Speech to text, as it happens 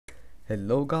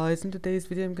Hello guys, in today's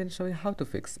video I'm going to show you how to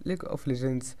fix League of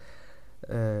Legends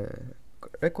uh,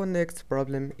 Reconnect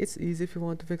problem. It's easy. If you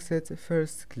want to fix it,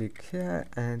 first click here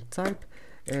and type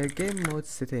game mode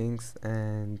settings,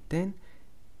 and then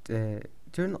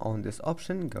turn on this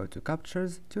option, go to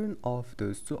captures, turn off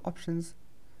those two options,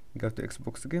 go to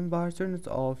Xbox game bar, turn it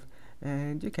off,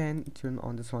 and you can turn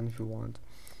on this one if you want.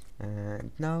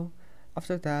 And now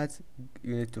after that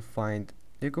you need to find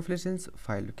League of Legends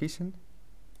file location,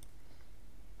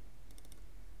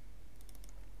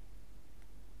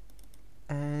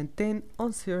 and then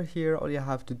once you're here, all you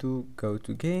have to do, go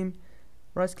to game,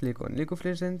 right click on League of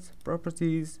Legends,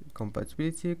 properties,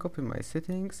 compatibility, copy my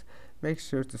settings, make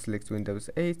sure to select Windows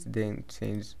 8, then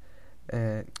change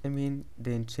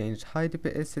then change high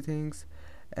DPS settings,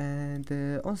 and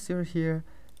once you're here,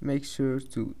 make sure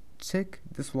to check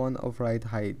this one, override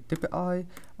high DPI,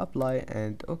 apply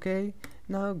and OK.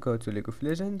 Now go to League of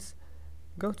Legends,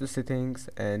 go to settings,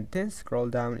 and then scroll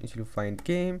down until you find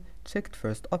game, check the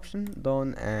first option,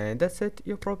 done, and that's it.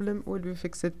 Your problem will be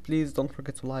fixed. Please don't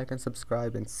forget to like and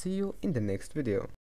subscribe, and see you in the next video.